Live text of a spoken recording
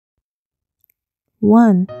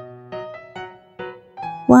1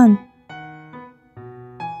 1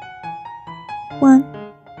 1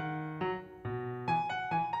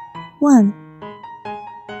 1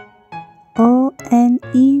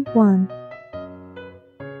 O-N-E 1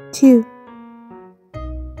 2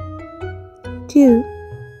 2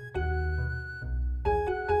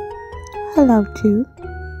 Hello 2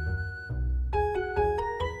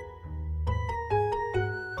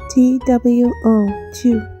 T-W-O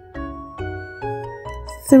 2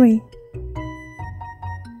 3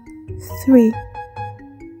 3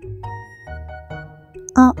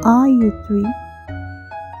 How are you 3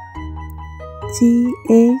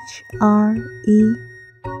 T-H-R-E-E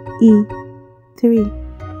 3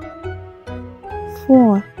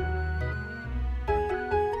 4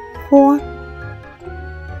 4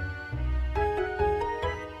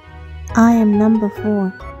 I am number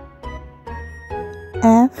 4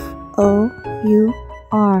 F-O-U-R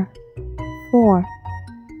 4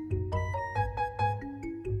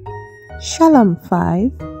 Shalom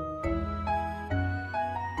 5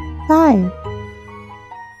 5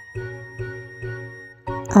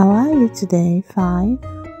 How are you today 5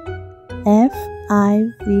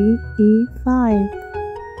 F-I-V-E 5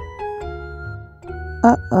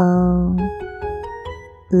 Uh-oh,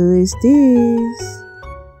 who is this?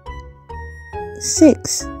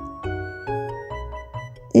 6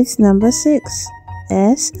 It's number 6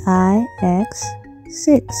 S-I-X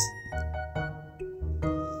 6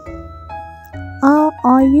 How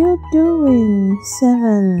are you doing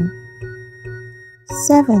 7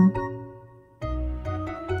 7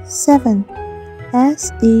 7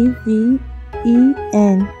 S-E-V-E-N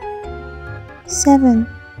 7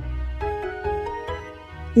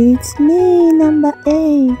 It's me number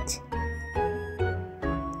 8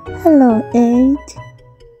 Hello 8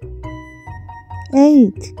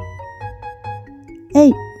 8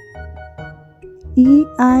 8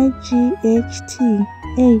 E-I-G-H-T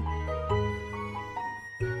 8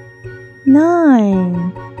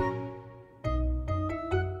 9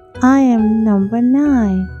 I am number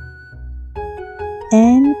 9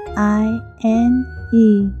 N-I-N-E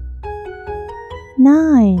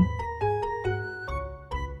 9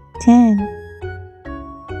 10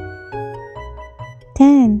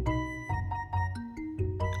 10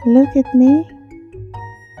 Look at me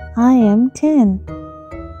I am 10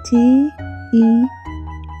 T-E-N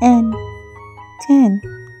 10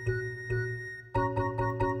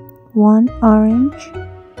 1 orange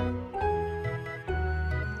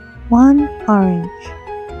 1 orange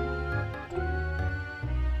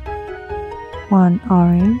 1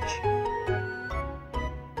 orange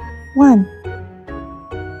 1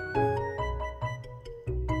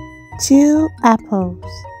 2 apples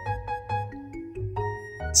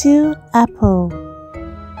 2 apple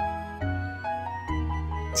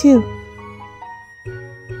 2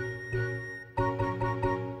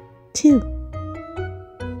 2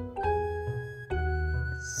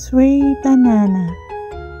 3 banana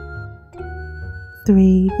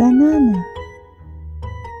 3 banana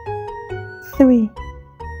 3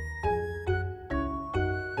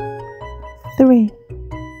 3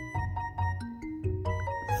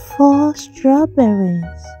 4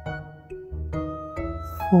 strawberries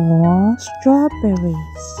 4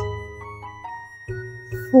 strawberries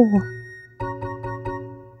 4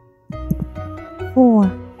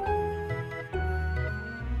 4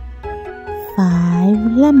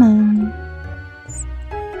 5 lemons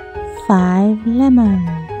 5 lemons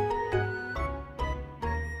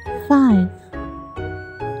 5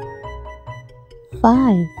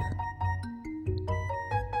 5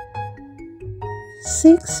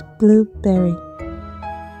 6 blueberry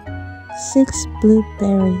 6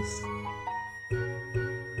 blueberries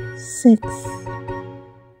 6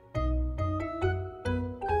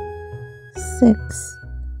 6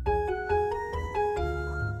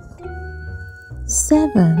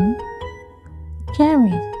 7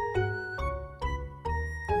 carrot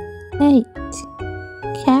 8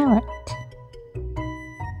 carrot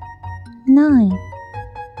 9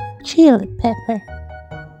 chili pepper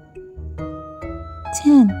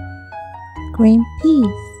 10 green peas.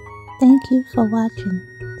 Thank you for watching.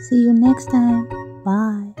 See you next time.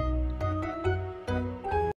 Bye.